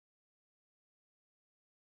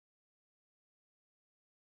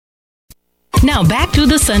Now back to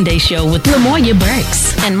the Sunday Show with Lamoya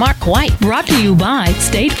Burks and Mark White. Brought to you by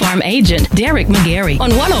State Farm agent Derek McGarry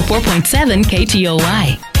on 104.7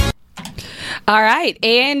 KTOY. All right,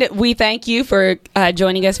 and we thank you for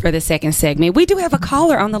joining us for the second segment. We do have a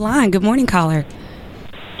caller on the line. Good morning, caller.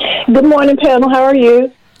 Good morning, panel. How are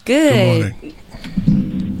you? Good. Good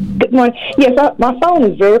morning. Good morning. Yes, my phone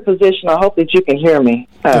is very positional. I hope that you can hear me.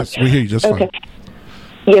 Yes, we hear you just fine.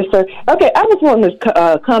 Yes, sir. Okay, I was wanting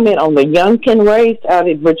to comment on the Youngkin race out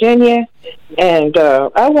in Virginia, and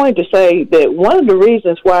I wanted to say that one of the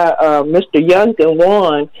reasons why Mr. Youngkin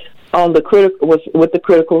won on the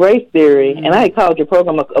critical race theory, and I had called your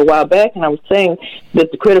program a while back, and I was saying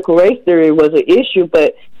that the critical race theory was an issue,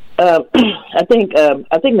 but I think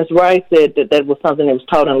Ms. Rice said that was something that was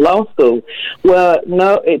taught in law school. Well,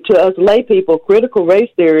 no, to us lay people, critical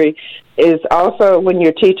race theory is also when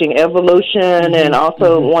you're teaching evolution and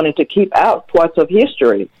also wanting to keep out parts of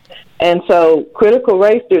history. And so critical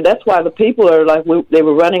race theory, that's why the people are like, they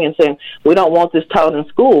were running and saying, we don't want this taught in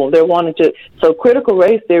school. They're wanting to, so critical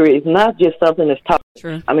race theory is not just something that's taught,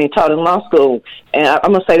 taught in law school. And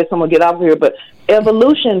I'm going to say this, I'm going to get off here, but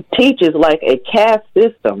evolution teaches like a caste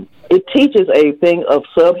system. It teaches a thing of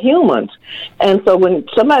subhumans. And so when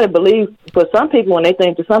somebody believes, for some people, when they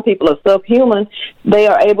think that some people are subhuman, they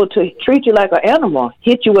are able to treat you like an animal,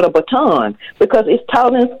 hit you with a baton, because it's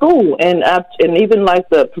taught in school. And even like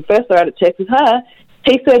the professor out of Texas High,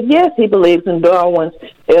 he said, yes, he believes in Darwin's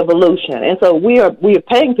evolution. And so we are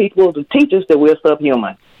paying people to teach us that we're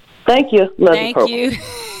subhuman. Thank you. Thank you.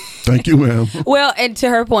 Thank you, ma'am. Well, and to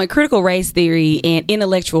her point, critical race theory and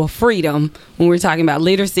intellectual freedom, when we're talking about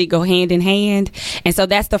literacy, go hand in hand. And so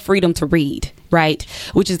that's the freedom to read, right?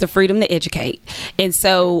 Which is the freedom to educate. And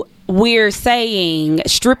so we're saying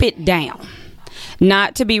strip it down,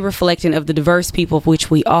 not to be reflecting of the diverse people of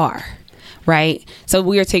which we are. Right. So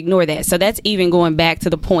we are to ignore that. So that's even going back to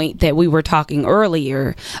the point that we were talking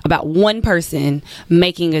earlier about one person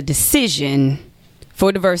making a decision for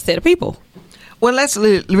a diverse set of people. Well, let's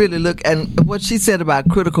really look at what she said about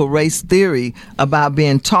critical race theory, about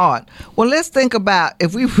being taught. Well, let's think about,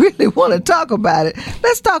 if we really want to talk about it,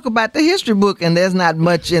 let's talk about the history book. And there's not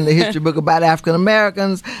much in the history book about African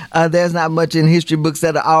Americans. There's not much in history books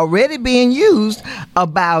that are already being used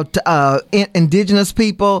about indigenous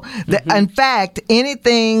people. In fact,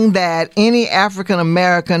 anything that any African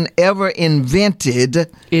American ever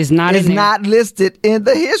invented is not listed in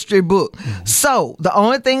the history book. So the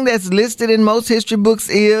only thing that's listed in most history books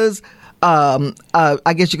is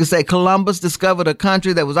I guess you could say Columbus discovered a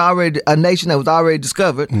country that was already a nation that was already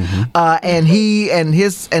discovered, and he and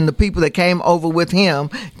the people that came over with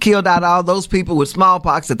him killed out all those people with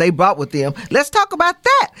smallpox that they brought with them. Let's talk about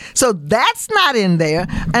that. So that's not in there,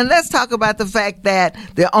 and let's talk about the fact that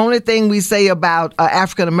the only thing we say about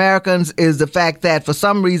African Americans is the fact that for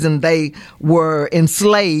some reason they were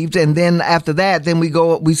enslaved, and then after that, then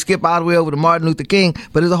we skip all the way over to Martin Luther King.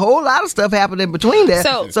 But there's a whole lot of stuff happening between there.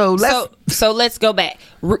 So let's go back.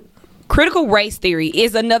 Critical race theory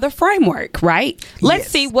is another framework, right? Let's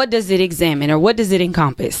see, what does it examine or what does it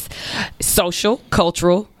encompass? Social,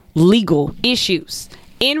 cultural, legal issues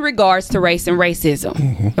in regards to race and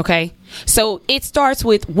racism. Okay? So it starts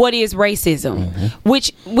with what is racism,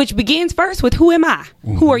 which begins first with who am I?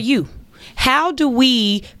 Who are you? How do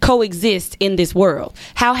we coexist in this world?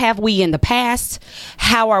 How have we in the past?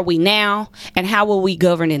 How are we now? And how will we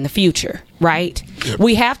govern in the future, right? Yep.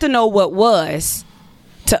 We have to know what was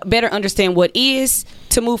to better understand what is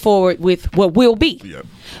to move forward with what will be. Yep.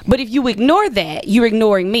 But if you ignore that, you're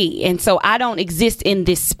ignoring me. And so I don't exist in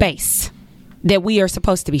this space that we are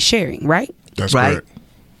supposed to be sharing, right? That's right. Correct.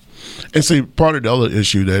 And see, part of the other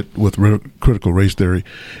issue that with critical race theory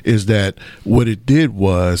is that what it did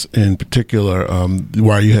was, in particular,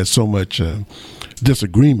 why you had so much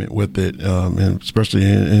disagreement with it, and especially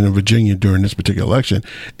in Virginia during this particular election,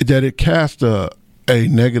 that it cast a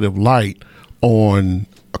negative light on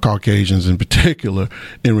Caucasians in particular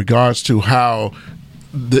in regards to how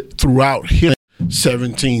throughout history,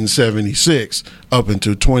 1776 up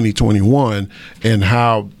until 2021, and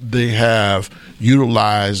how they have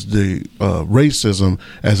utilized the racism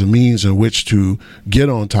as a means in which to get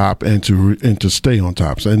on top and to stay on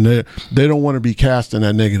top. And they don't want to be cast in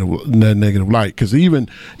that negative light, because even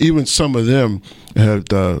some of them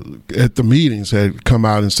have at the meetings had come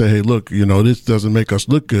out and say, hey, look, this doesn't make us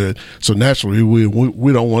look good, so naturally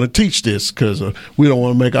we don't want to teach this because we don't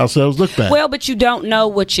want to make ourselves look bad. Well, but you don't know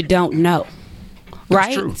what you don't know.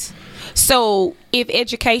 Right? That's true. So if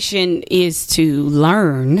education is to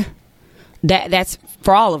learn, that's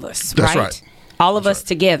for all of us, that's right? All of us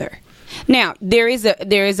together. Now, there is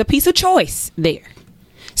a piece of choice there.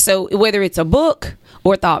 So whether it's a book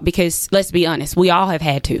or thought, because let's be honest, we all have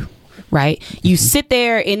had to, right? You sit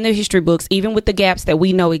there in the history books, even with the gaps that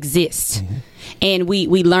we know exist, and we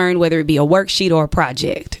learn, whether it be a worksheet or a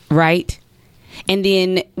project, right? And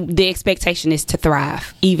then the expectation is to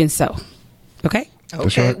thrive, even so. Okay?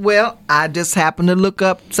 Okay, right. well, I just happened to look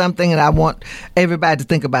up something, and I want everybody to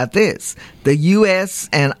think about this. The U.S.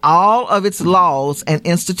 and all of its laws and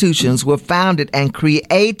institutions were founded and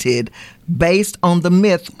created based on the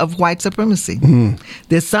myth of white supremacy.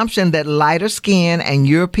 The assumption that lighter skin and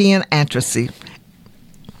European ancestry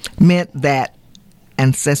meant that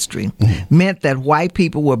white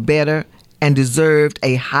people were better and deserved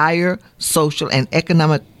a higher social and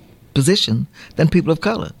economic position than people of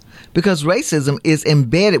color. Because racism is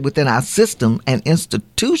embedded within our system and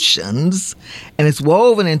institutions, and it's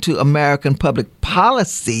woven into American public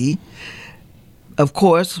policy. Of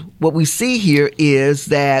course, what we see here is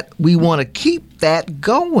that we want to keep that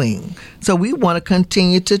going. So we want to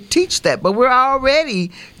continue to teach that. But we're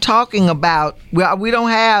already talking about, we don't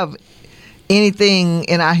have anything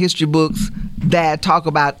in our history books that talk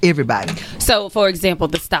about everybody. So, for example,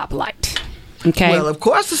 the stoplight. Okay. Well, of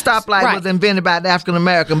course, the stoplight was invented by the African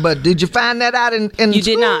American, but did you find that out in You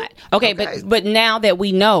school? did not. Okay, but now that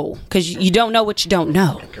we know, because you don't know what you don't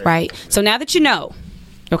know, right? So now that you know,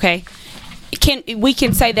 okay, we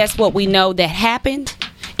can say that's what we know that happened,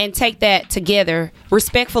 and take that together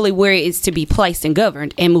respectfully where it is to be placed and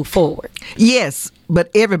governed, and move forward. Yes,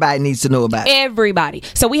 but everybody needs to know about it. Everybody.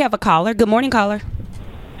 So we have a caller. Good morning, caller.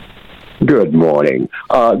 Good morning.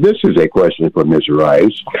 This is a question for Ms.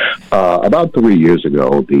 Rice. About 3 years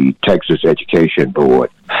ago, the Texas Education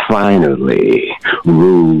Board finally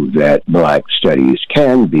ruled that Black Studies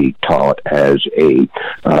can be taught as a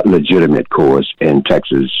legitimate course in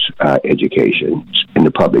Texas education in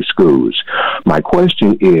the public schools. My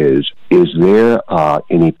question is there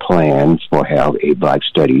any plans for have a Black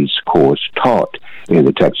Studies course taught in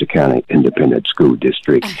the Texarkana Independent School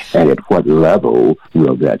District, and at what level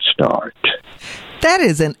will that start? That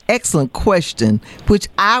is an excellent question, which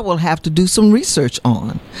I will have to do some research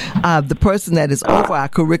on. The person that is over our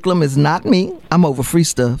curriculum is not me. I'm over free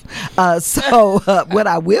stuff. So what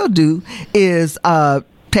I will do is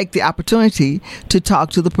take the opportunity to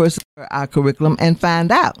talk to the person for our curriculum and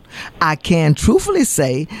find out. I can truthfully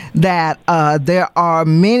say that there are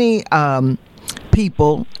many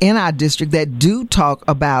people in our district that do talk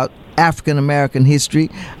about African American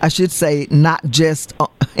history. I should say not just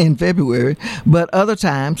in February, but other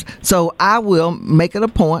times. So I will make it a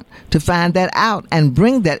point to find that out and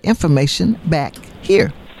bring that information back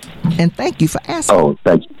here. And thank you for asking. Oh,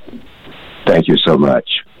 thank you so much.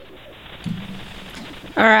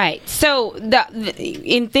 All right. So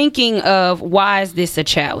in thinking of why is this a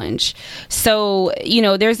challenge? So,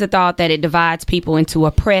 there's a thought that it divides people into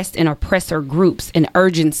oppressed and oppressor groups and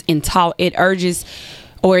it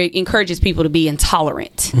encourages people to be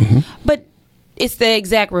intolerant. But it's the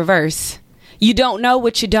exact reverse. You don't know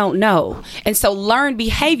what you don't know. And so learned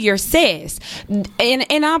behavior says,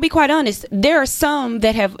 and I'll be quite honest, there are some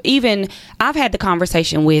that I've had the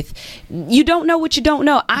conversation with, you don't know what you don't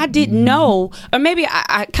know. I didn't know, or maybe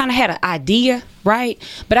I kind of had an idea, right?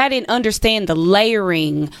 But I didn't understand the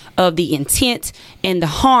layering of the intent and the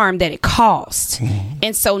harm that it caused.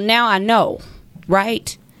 And so now I know,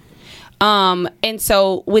 right? And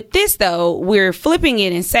so with this, though, we're flipping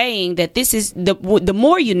it and saying that this is the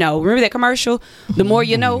more you know. Remember that commercial? The more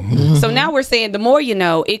you know. So now we're saying the more you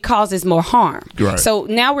know, it causes more harm. Right. So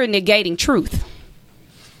now we're negating truth.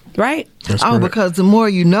 Right? That's correct. Because the more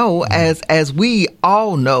you know, as we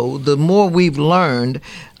all know, the more we've learned,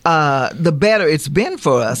 the better it's been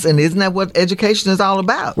for us. And isn't that what education is all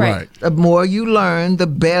about? Right. The more you learn, the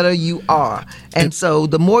better you are. And so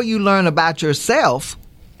the more you learn about yourself.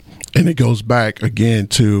 And it goes back again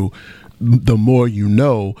to the more you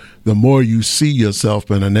know, the more you see yourself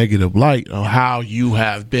in a negative light of how you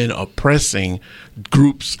have been oppressing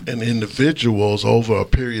groups and individuals over a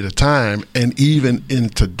period of time, and even in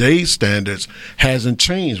today's standards hasn't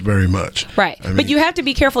changed very much. Right. But you have to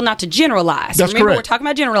be careful not to generalize. That's Remember, correct. we're talking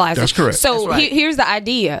about generalizing. That's correct. So That's right. here's the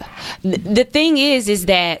idea. The thing is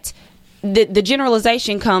that the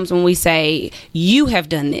generalization comes when we say you have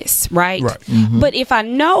done this, right? Right. But if I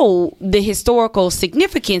know the historical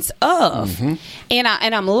significance of, and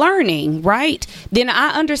I'm learning, right, then I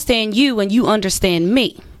understand you and you understand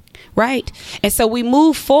me, right? And so we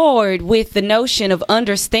move forward with the notion of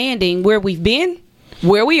understanding where we've been,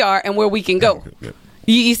 where we are, and where we can go.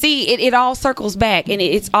 You see, it all circles back, and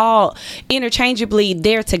it's all interchangeably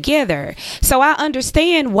there together. So I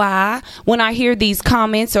understand why, when I hear these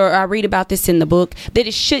comments or I read about this in the book, that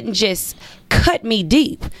it shouldn't just cut me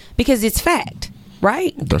deep, because it's fact,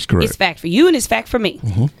 right? That's correct. It's fact for you, and it's fact for me.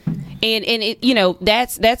 Mm-hmm. And it, you know,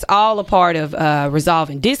 that's all a part of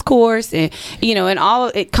resolving discourse, and you know, and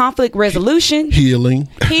all conflict resolution, healing.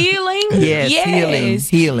 Yes,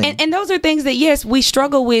 healing. And those are things that, yes, we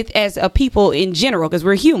struggle with as a people in general, because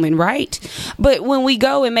we're human, right? But when we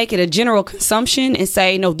go and make it a general consumption and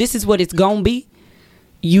say, no, this is what it's gonna be,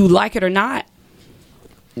 you like it or not,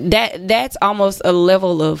 that's almost a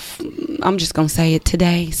level of, I'm just gonna say it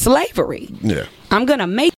today, slavery. Yeah, I'm gonna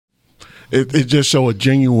make it just show a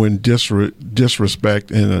genuine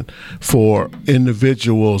disrespect for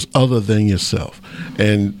individuals other than yourself.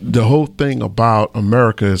 And the whole thing about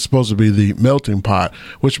America is supposed to be the melting pot,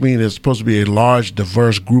 which means it's supposed to be a large,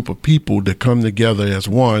 diverse group of people that come together as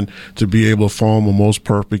one to be able to form a most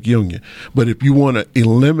perfect union. But if you want to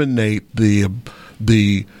eliminate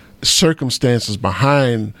the circumstances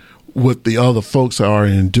behind what the other folks are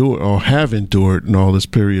endured or have endured in all this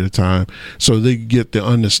period of time, so they get the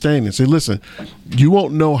understanding. Say, listen, you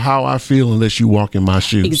won't know how I feel unless you walk in my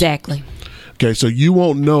shoes. Exactly. Okay, so you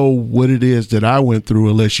won't know what it is that I went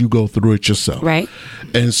through unless you go through it yourself. Right.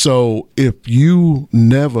 And so if you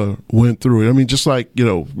never went through it, I mean, just like, you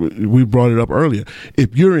know, we brought it up earlier,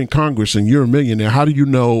 if you're in Congress and you're a millionaire, how do you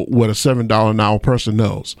know what a $7 an hour person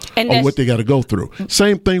knows or what they got to go through?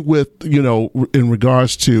 Same thing with, you know, in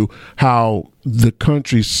regards to how the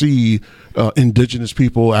country see indigenous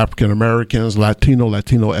people, African Americans,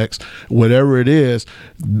 Latinx, whatever it is,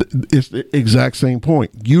 it's the exact same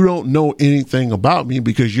point. You don't know anything about me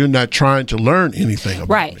because you're not trying to learn anything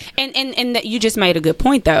about me. And that you just made a good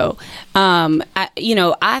point, though.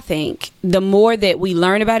 I think the more that we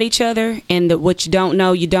learn about each other, and what you don't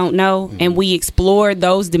know, mm-hmm. and we explore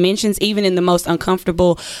those dimensions, even in the most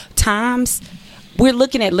uncomfortable times, we're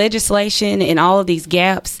looking at legislation and all of these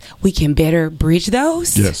gaps. We can better bridge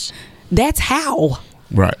those. Yes. That's how.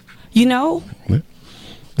 Right. You know?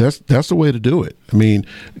 That's the way to do it. I mean,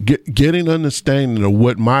 getting understanding of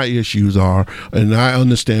what my issues are, and I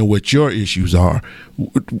understand what your issues are.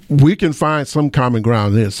 We can find some common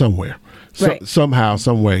ground there somewhere. Right. Somehow,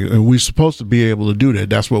 some way. And we're supposed to be able to do that.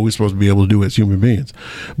 That's what we're supposed to be able to do as human beings.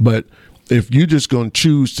 But if you're just going to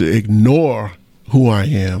choose to ignore who I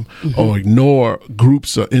am, mm-hmm. or ignore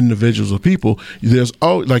groups or individuals or people, there's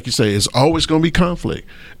always, like you say, it's always going to be conflict.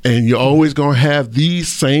 And you're always going to have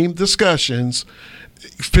these same discussions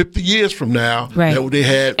 50 years from now, right. that they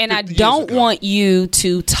had. And I don't want you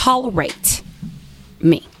to tolerate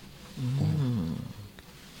me.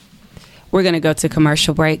 We're going to go to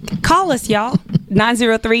commercial break. Call us, y'all.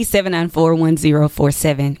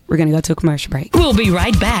 903-794-1047. We're going to go to a commercial break. We'll be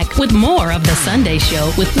right back with more of The Sunday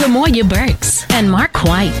Show with Lamoya Burks and Mark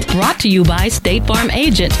White. Brought to you by State Farm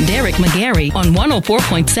agent Derek McGarry on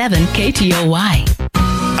 104.7 KTOY.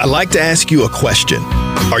 I'd like to ask you a question.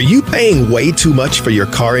 Are you paying way too much for your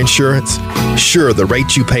car insurance? Sure, the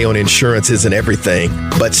rate you pay on insurance isn't everything,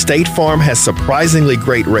 but State Farm has surprisingly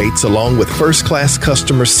great rates along with first-class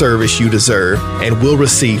customer service you deserve and will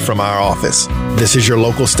receive from our office. This is your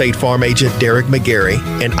local State Farm agent, Derek McGarry,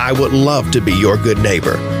 and I would love to be your good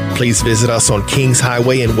neighbor. Please visit us on Kings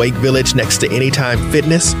Highway in Wake Village next to Anytime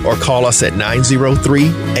Fitness, or call us at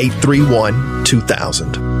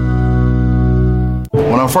 903-831-2000.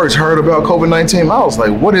 When I first heard about COVID-19, I was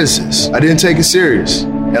like, what is this? I didn't take it serious,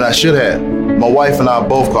 and I should have. My wife and I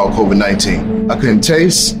both caught COVID-19. I couldn't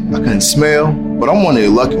taste, I couldn't smell, but I'm one of the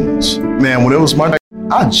lucky ones. Man, when it was my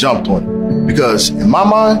I jumped on it, because in my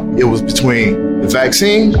mind, it was between the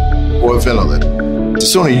vaccine or a ventilator. The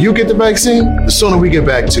sooner you get the vaccine, the sooner we get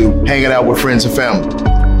back to hanging out with friends and family.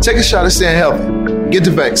 Take a shot at staying healthy. Get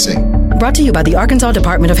the vaccine. Brought to you by the Arkansas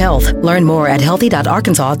Department of Health. Learn more at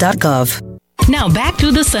healthy.arkansas.gov. Now back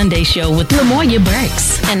to The Sunday Show with Lamoya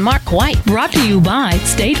Burks and Mark White. Brought to you by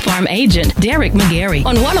State Farm agent Derek McGarry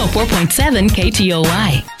on 104.7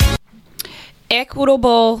 KTOY.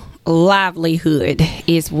 Equitable livelihood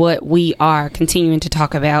is what we are continuing to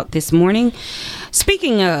talk about this morning.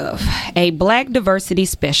 Speaking of, a black diversity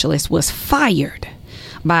specialist was fired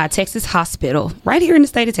by a Texas hospital right here in the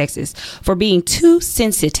state of Texas for being too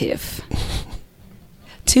sensitive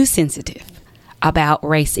about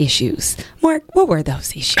race issues. Mark, what were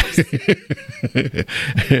those issues?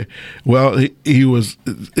 Well, he was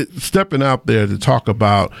stepping out there to talk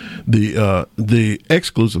about the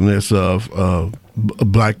exclusiveness of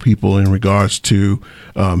black people in regards to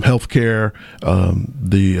health care,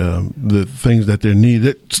 the things that they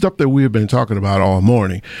need, stuff that we have been talking about all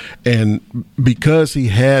morning. And because he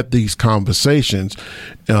had these conversations,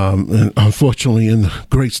 and unfortunately in the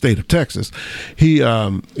great state of Texas, he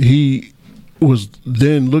was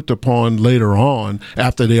then looked upon later on,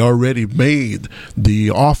 after they already made the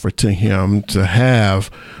offer to him to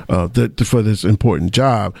have for this important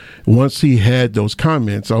job. Once he had those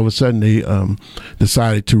comments, all of a sudden they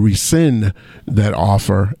decided to rescind that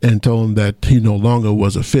offer and told him that he no longer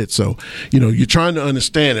was a fit. So, you're trying to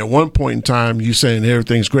understand, at one point in time, you're saying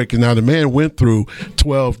everything's great, because now the man went through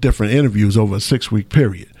 12 different interviews over a 6-week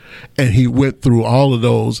period, and he went through all of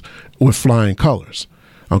those with flying colors.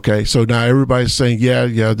 Okay, so now everybody's saying, yeah,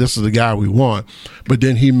 this is the guy we want. But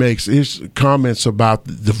then he makes his comments about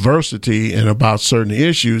diversity and about certain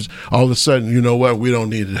issues. All of a sudden, you know what? We don't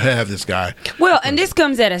need to have this guy. Well, and this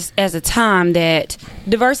comes at us as a time that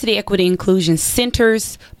diversity, equity, inclusion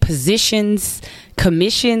centers, positions,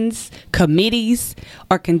 commissions, committees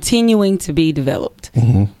are continuing to be developed.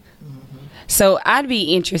 Mm-hmm. So I'd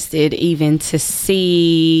be interested even to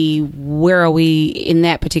see where are we in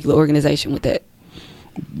that particular organization with that.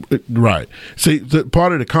 Right. See,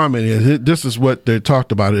 part of the comment is this is what they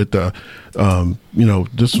talked about at the,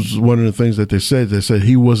 this was one of the things that they said. They said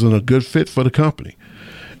he wasn't a good fit for the company.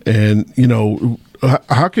 And,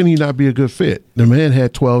 how can he not be a good fit? The man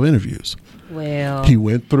had 12 interviews. Well, he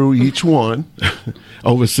went through each one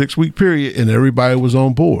over a 6-week period, and everybody was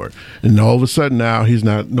on board. And all of a sudden now he's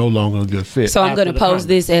no longer a good fit. So I'm going to pose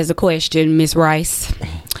this as a question, Ms. Rice.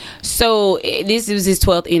 So this was his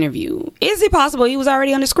 12th interview. Is it possible he was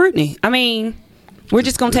already under scrutiny? I mean, we're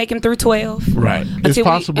just going to take him through 12? Right. It's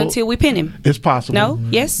possible. Until we pin him. It's possible. No?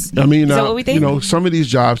 Yes? I mean, is that what we think? some of these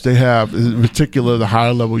jobs, they have, in particular, the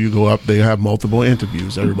higher level you go up, they have multiple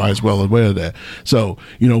interviews. Everybody's well aware of that. So,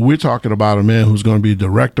 we're talking about a man who's going to be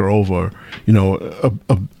director over,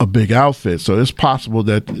 a big outfit. So it's possible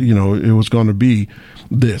that, it was going to be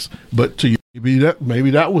this. But to you,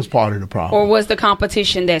 maybe that was part of the problem. Or was the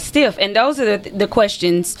competition that stiff? And those are the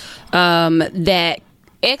questions that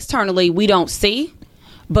externally we don't see,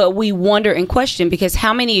 but we wonder and question, because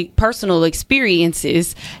how many personal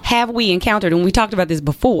experiences have we encountered, and we talked about this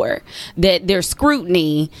before, that there's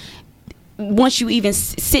scrutiny once you even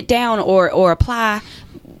sit down or apply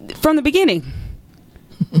from the beginning.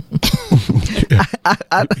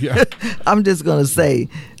 I'm just going to say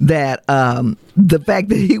that the fact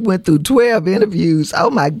that he went through 12 interviews, oh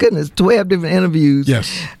my goodness, 12 different interviews.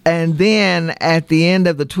 Yes. And then at the end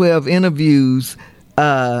of the 12 interviews,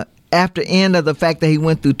 after end of the fact that he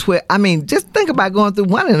went through 12, I mean, just think about going through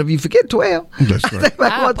one interview. Forget 12. That's right. Think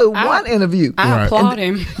about going through one interview. I applaud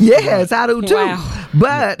him. Yes, I do too. Wow.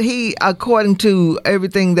 But he, according to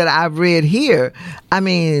everything that I've read here, I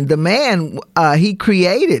mean, the man, he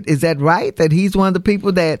created, is that right? That he's one of the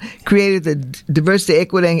people that created the Diversity,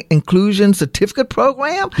 Equity, and Inclusion Certificate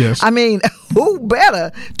Program? Yes. I mean, who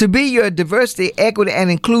better to be your diversity, equity, and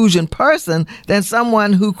inclusion person than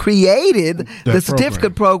someone who created the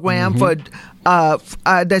certificate program for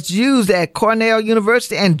that's used at Cornell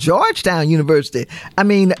University and Georgetown University. I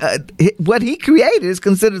mean, what he created is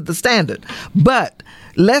considered the standard. But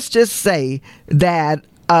let's just say that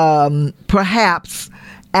perhaps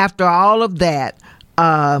after all of that,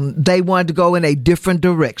 they wanted to go in a different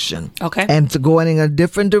direction. Okay. And to going in a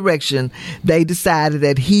different direction, they decided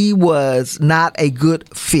that he was not a good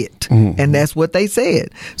fit. Mm-hmm. And that's what they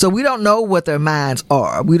said. So we don't know what their minds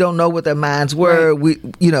are. We don't know what their minds were. Right.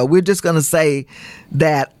 We're just going to say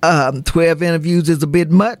that 12 interviews is a bit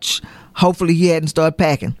much. Hopefully he hadn't started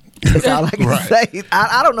packing. That's all I can say.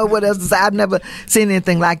 I don't know what else to say. I've never seen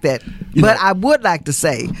anything like that. But I would like to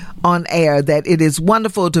say on air that it is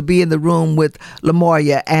wonderful to be in the room with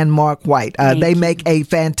LaMoya and Mark White. They make a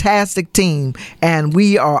fantastic team, and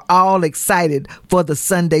we are all excited for the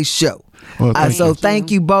Sunday show. Well,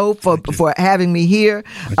 thank you both for having me here.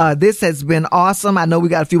 This has been awesome. I know we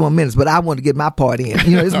got a few more minutes, but I want to get my part in.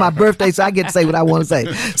 It's my birthday, so I get to say what I want to say.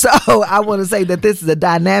 So I want to say that this is a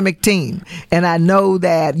dynamic team, and I know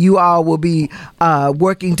that you all will be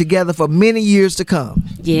working together for many years to come.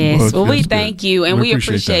 Yes. Well, we thank you, and we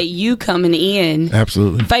appreciate you coming in.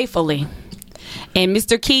 Absolutely. Faithfully. And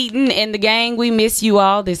Mr. Keaton and the gang, we miss you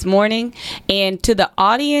all this morning. And to the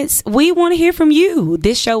audience, we want to hear from you.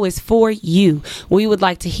 This show is for you. We would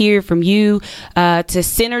like to hear from you to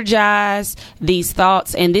synergize these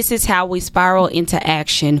thoughts. And this is how we spiral into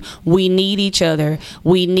action. We need each other.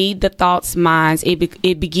 We need the thoughts, minds.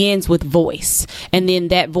 It begins with voice. And then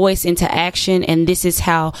that voice into action. And this is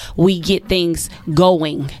how we get things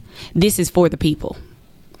going. This is for the people.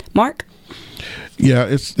 Mark? Yeah,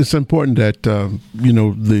 it's important that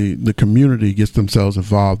the community gets themselves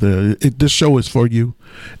involved. This show is for you,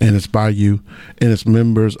 and it's by you, and it's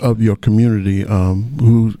members of your community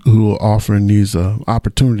who are offering these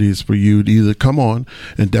opportunities for you to either come on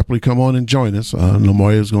and definitely come on and join us.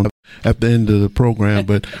 Lamoya is going to at the end of the program,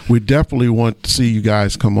 but we definitely want to see you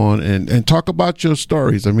guys come on and talk about your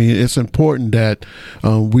stories. I mean, it's important that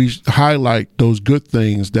we highlight those good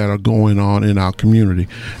things that are going on in our community,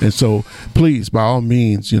 and so please, by all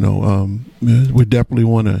means, we definitely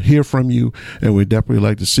want to hear from you, and we definitely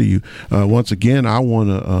like to see you. Once again, I want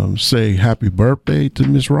to say happy birthday to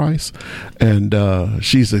Miss Rice, and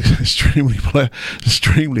she's extremely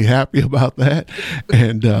happy about that,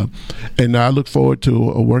 and I look forward to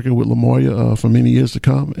working with Lamoya for many years to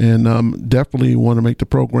come, and definitely want to make the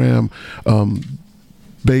program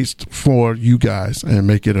based for you guys and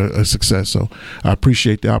make it a success. So I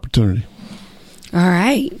appreciate the opportunity. All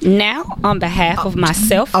right. Now, on behalf of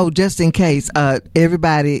myself. Oh, just in case,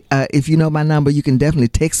 everybody, if you know my number, you can definitely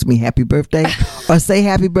text me happy birthday or say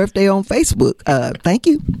happy birthday on Facebook. Thank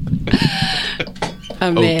you.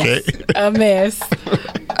 A mess. Okay. A mess.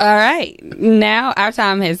 All right. Now our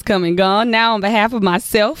time has come and gone. Now, on behalf of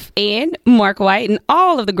myself and Mark White and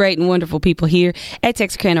all of the great and wonderful people here at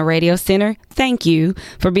Texarkana Radio Center, thank you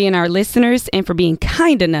for being our listeners and for being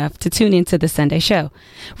kind enough to tune into the Sunday show.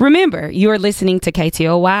 Remember, you are listening to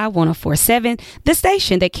KTOY 104.7, the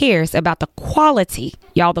station that cares about the quality,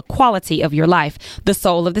 the quality of your life, the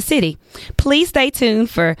soul of the city. Please stay tuned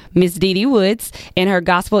for Miss Dee Dee Woods and her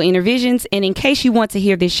gospel intervisions. And in case you want to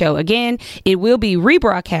hear this show again, it will be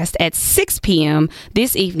rebroadcast at 6 p.m.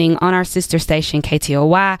 this evening on our sister station,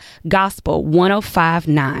 KTOY Gospel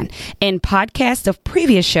 105.9. And podcasts of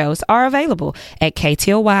previous shows are available at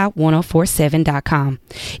KTOY1047.com.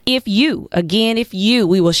 If you,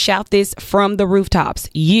 we will shout this from the rooftops,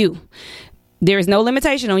 there is no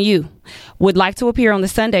limitation on you, would like to appear on the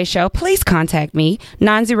Sunday show, please contact me,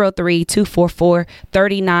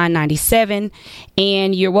 903-244-3997.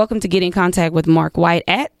 And you're welcome to get in contact with Mark White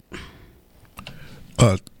at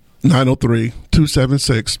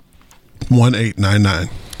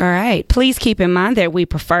 903-276-1899. All right. Please keep in mind that we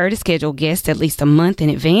prefer to schedule guests at least a month in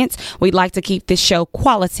advance. We'd like to keep this show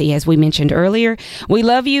quality, as we mentioned earlier. We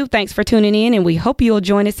love you. Thanks for tuning in, and we hope you'll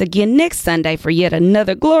join us again next Sunday for yet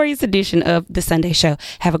another glorious edition of The Sunday Show.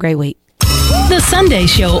 Have a great week. The Sunday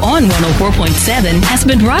Show on 104.7 has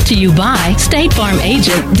been brought to you by State Farm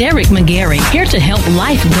agent Derek McGarry, here to help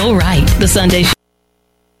life go right. The Sunday Show.